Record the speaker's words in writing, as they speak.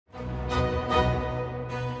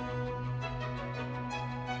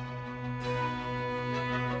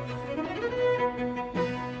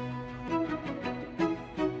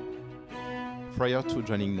Prior to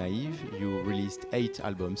joining Naïve, you released 8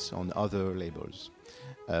 albums on other labels.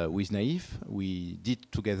 With Naïve, we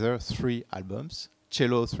did together 3 albums,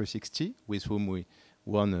 Cello 360, with whom we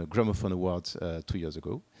won a Gramophone Award 2 years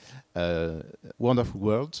ago, Wonderful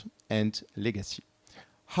World, and Legacy.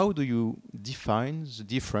 How do you define the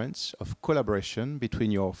difference of collaboration between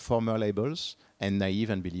your former labels and Naïve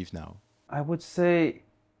and Believe now? I would say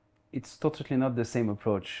it's totally not the same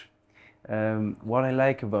approach. What I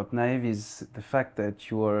like about Naïve is the fact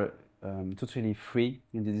that you are totally free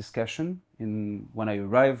in the discussion. When I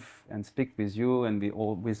arrive and speak with you and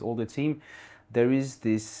with all the team, there is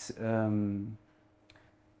this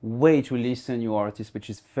way to listen to your artist which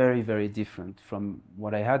is very, very different from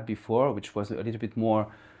what I had before, which was a little bit more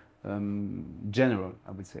general,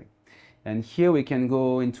 I would say. And here we can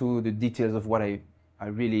go into the details of what I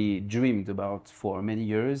really dreamed about for many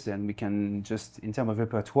years, and we can just, in terms of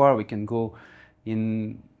repertoire, we can go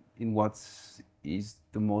in what is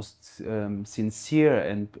the most sincere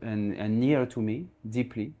and near to me,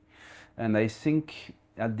 deeply. And I think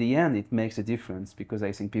at the end it makes a difference, because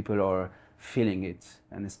I think people are feeling it.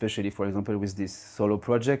 And especially, for example, with this solo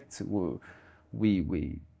project, we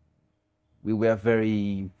were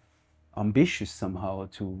very ambitious somehow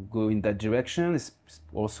to go in that direction. It's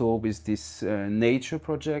also with this nature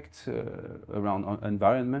project around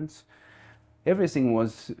environment. Everything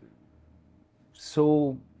was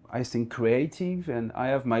so, I think, creative, and I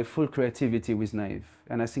have my full creativity with Naïve.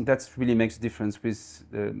 And I think that really makes a difference with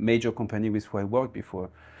the major company with who I worked before,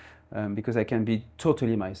 because I can be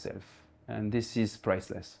totally myself, and this is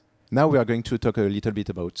priceless. Now we are going to talk a little bit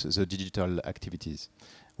about the digital activities,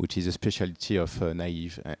 which is a specialty of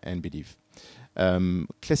Naïve and Believe.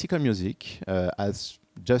 Classical music has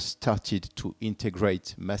just started to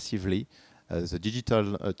integrate massively the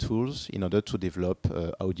digital tools in order to develop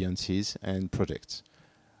audiences and projects.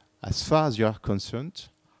 As far as you are concerned,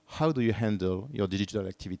 how do you handle your digital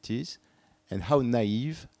activities, and how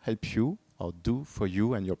Naïve help you or do for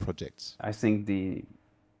you and your projects? I think the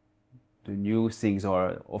new things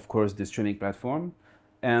are, of course, the streaming platform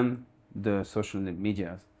and the social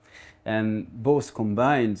media. And both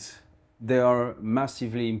combined, they are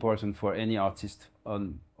massively important for any artist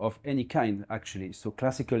of any kind, actually. So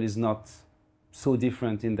classical is not so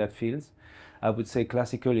different in that field. I would say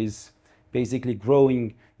classical is basically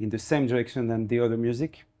growing in the same direction than the other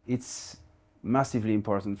music. It's massively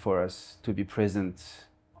important for us to be present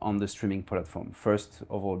on the streaming platform, first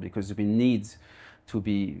of all, because we need to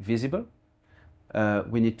be visible.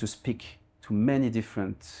 We need to speak to many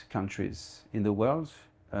different countries in the world.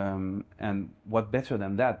 And what better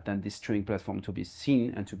than that, than this streaming platform to be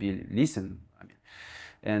seen and to be listened.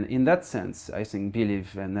 And in that sense, I think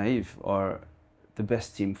Believe and Naïve are the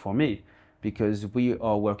best team for me, because we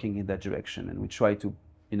are working in that direction, and we try to,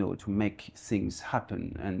 to make things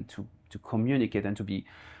happen and to communicate and to be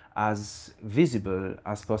as visible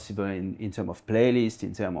as possible in terms of playlist,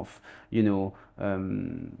 in terms of,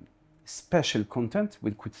 special content,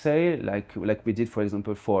 we could say, like we did, for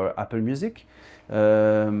example, for Apple Music.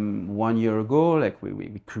 1 year ago, like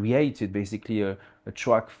we created basically a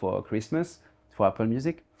track for Christmas for Apple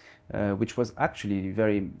Music, which was actually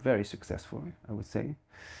very, very successful, I would say.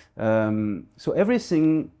 So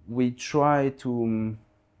everything we try to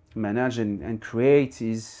manage and create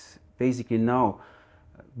is basically now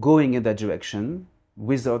going in that direction,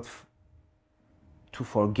 without to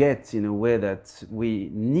forget in a way that we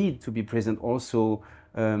need to be present also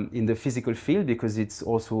in the physical field, because it's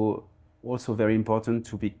also very important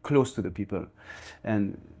to be close to the people.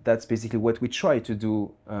 And that's basically what we try to do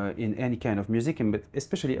in any kind of music, but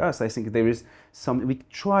especially us. I think there is we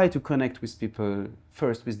try to connect with people,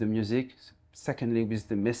 first with the music, secondly with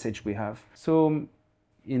the message we have. So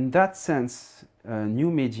in that sense, new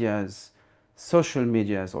medias, social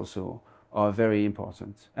medias also are very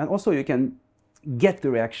important. And also you can get the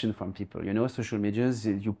reaction from people, social medias,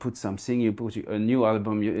 you put something, you put a new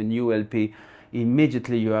album, a new LP,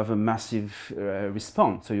 immediately you have a massive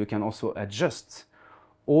response. So you can also adjust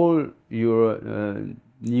all your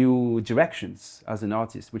new directions as an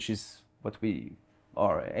artist, which is what we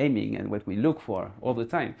are aiming and what we look for all the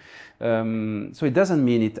time. So it doesn't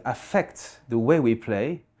mean it affects the way we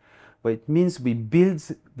play, but it means we build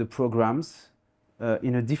the programs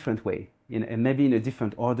in a different way, and maybe in a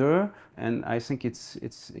different order. And I think it's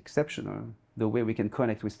exceptional, the way we can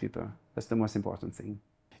connect with people. That's the most important thing.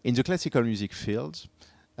 In the classical music field,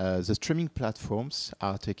 the streaming platforms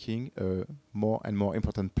are taking a more and more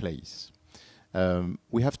important place.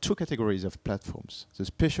 We have 2 categories of platforms: the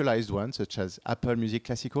specialized ones, such as Apple Music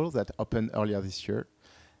Classical, that opened earlier this year,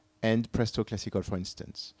 and Presto Classical, for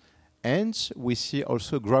instance. And we see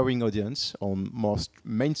also a growing audience on more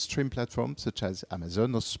mainstream platforms such as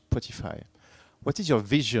Amazon or Spotify. What is your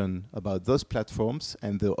vision about those platforms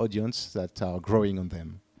and the audience that are growing on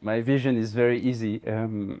them? My vision is very easy.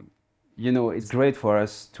 You know, it's great for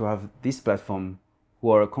us to have this platform who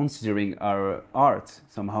are considering our art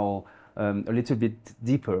somehow a little bit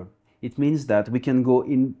deeper. It means that we can go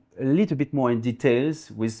in a little bit more in details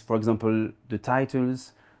with, for example, the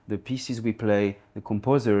titles, the pieces we play, the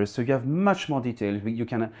composers. So you have much more detail. You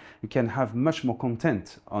can have much more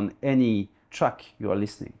content on any track you are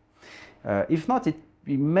listening. If not, it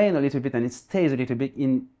remains a little bit and it stays a little bit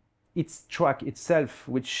in its track itself,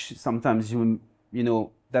 which sometimes you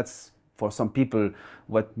know, that's for some people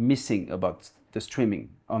what's missing about the streaming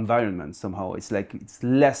environment somehow. It's like it's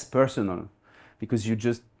less personal because you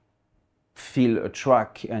just feel a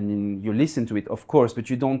track and you listen to it, of course, but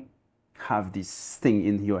you don't have this thing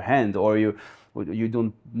in your hand, or you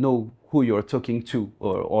don't know who you're talking to,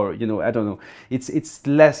 or you know, I don't know. It's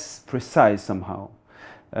less precise somehow.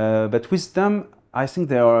 But with them, I think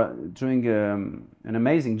they are doing an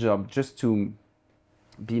amazing job just to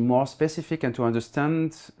be more specific and to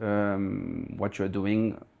understand what you're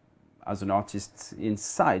doing as an artist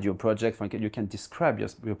inside your project. You can describe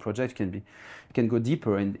your project, you can go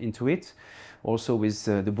deeper into it. Also with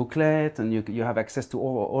the booklet, and you have access to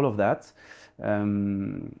all of that.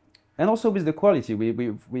 And also with the quality,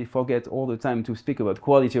 we forget all the time to speak about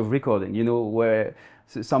quality of recording, you know, where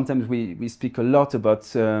sometimes we speak a lot about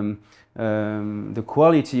the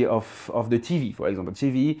quality of the TV, for example.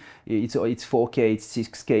 TV, it's 4K, it's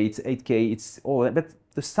 6K, it's 8K, it's all that, but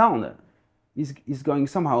the sound is going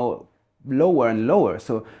somehow lower and lower.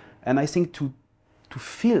 So, and I think to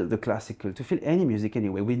feel the classical, to feel any music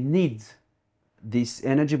anyway, we need this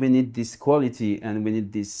energy, we need this quality, and we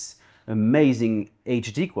need this amazing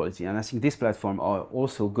HD quality. And I think this platform are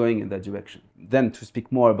also going in that direction. Then to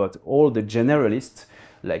speak more about all the generalists,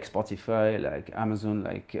 like Spotify, like Amazon,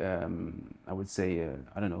 like I would say,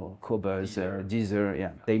 I don't know, Cobuzz, Deezer,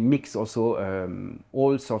 yeah. They mix also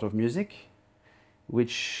all sort of music,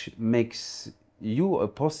 which makes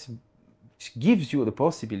you gives you the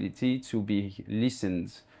possibility to be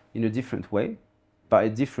listened in a different way by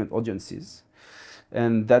different audiences.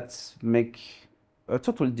 And that make a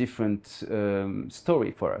totally different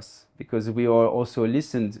story for us, because we are also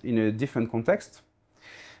listened in a different context.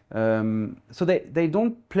 So they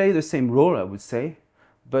don't play the same role, I would say,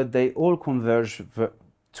 but they all converge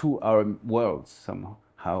to our world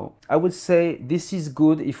somehow. I would say this is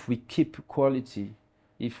good if we keep quality,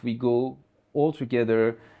 if we go all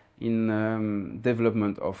together in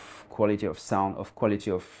development of quality of sound, of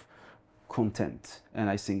quality of content. And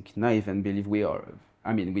I think Naïve and Believe we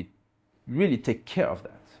really take care of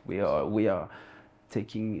that. We are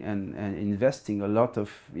taking and investing a lot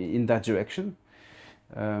in that direction.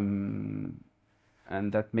 And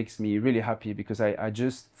that makes me really happy, because I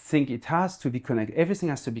just think it has to be connected. Everything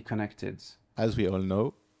has to be connected. As we all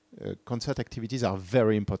know, concert activities are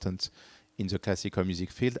very important in the classical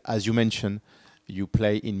music field. As you mentioned, you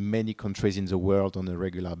play in many countries in the world on a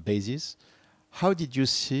regular basis. How did you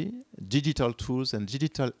see digital tools and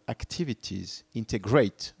digital activities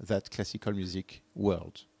integrate that classical music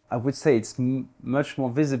world? I would say it's much more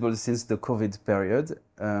visible since the COVID period.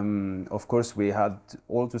 Of course, we had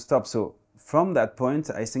all to stop. So from that point,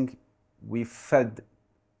 I think we felt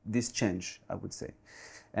this change, I would say.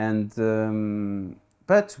 And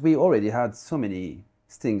but we already had so many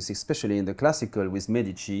things, especially in the classical with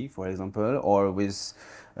Medici, for example, or with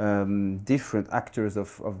different actors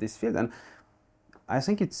of this field. And I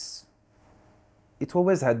think it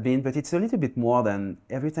always had been, but it's a little bit more than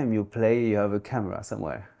every time you play, you have a camera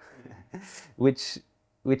somewhere, which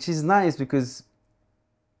is nice, because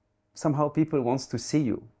somehow people want to see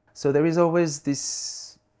you. So there is always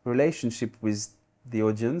this relationship with the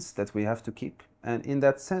audience that we have to keep. And in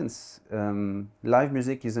that sense, live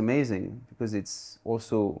music is amazing, because it's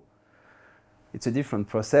a different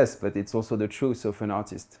process, but it's also the truth of an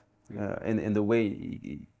artist in the way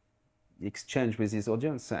he exchange with his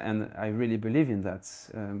audience. And I really believe in that.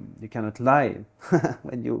 You cannot lie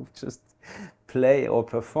when you just play or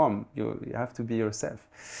perform. You have to be yourself.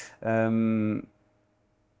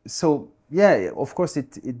 So yeah, of course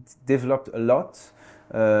it developed a lot,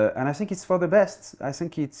 and I think it's for the best. I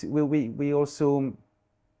think we also,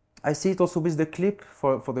 I see it also with the clip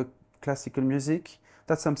for the classical music.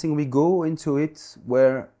 That's something we go into it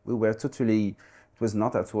where we were totally, it was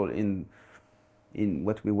not at all in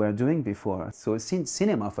what we were doing before. So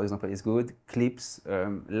cinema, for example, is good, clips,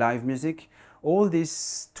 live music. All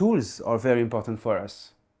these tools are very important for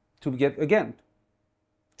us to get, again,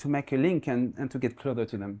 to make a link and to get closer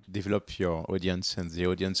to them. Develop your audience and the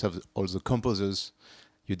audience of all the composers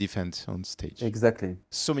you defend on stage. Exactly.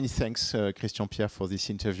 So many thanks, Christian-Pierre, for this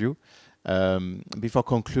interview. Before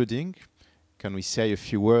concluding, can we say a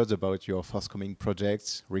few words about your forthcoming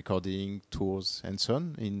projects, recording, tours, and so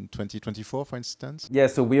on in 2024, for instance? Yeah,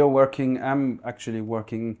 so we are working, I'm actually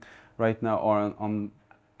working right now on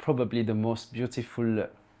probably the most beautiful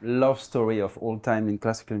love story of all time in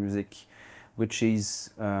classical music, which is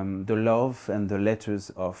the love and the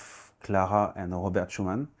letters of Clara and Robert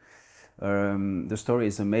Schumann. The story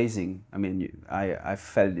is amazing. I mean, I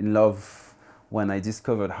fell in love when I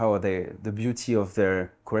discovered how the beauty of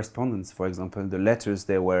their correspondence, for example, the letters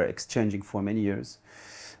they were exchanging for many years,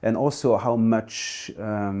 and also how much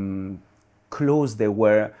close they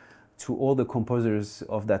were to all the composers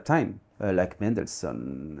of that time, like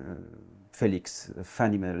Mendelssohn, Felix,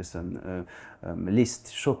 Fanny Mendelssohn,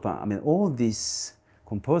 Liszt, Chopin. I mean, all these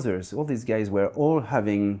composers, all these guys were all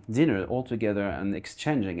having dinner all together and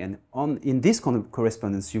exchanging, and in this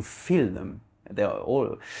correspondence you feel them. They are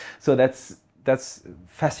all, so that's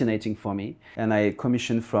fascinating for me. And I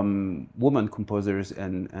commissioned from women composers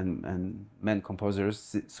and men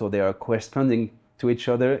composers, so they are corresponding to each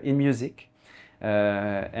other in music,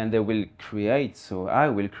 and they will create. So I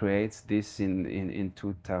will create this in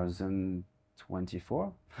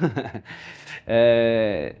 2024.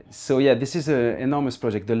 So yeah, this is an enormous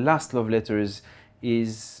project. The last love letters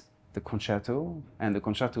is the concerto, and the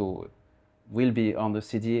concerto will be on the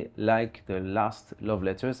CD like the last love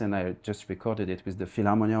letters, and I just recorded it with the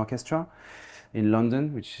Philharmonia Orchestra in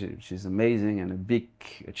London, which is amazing and a big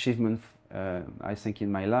achievement, I think,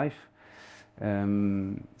 in my life. So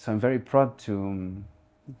I'm very proud to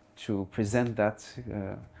present that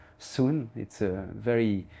soon. It's a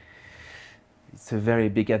very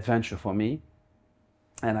big adventure for me,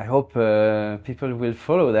 and I hope people will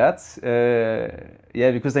follow that.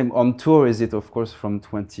 Yeah, because I'm on tour. Is it, of course, from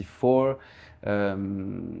 24.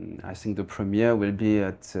 I think the premiere will be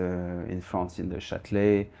in France, in the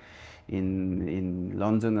Châtelet, in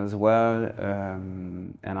London as well,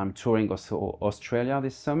 and I'm touring also Australia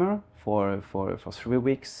this summer for 3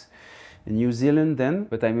 weeks, in New Zealand then.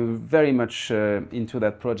 But I'm very much into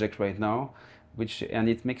that project right now, and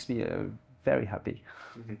it makes me very happy.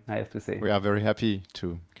 I have to say. We are very happy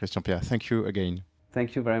too, Christian-Pierre. Thank you again.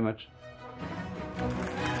 Thank you very much.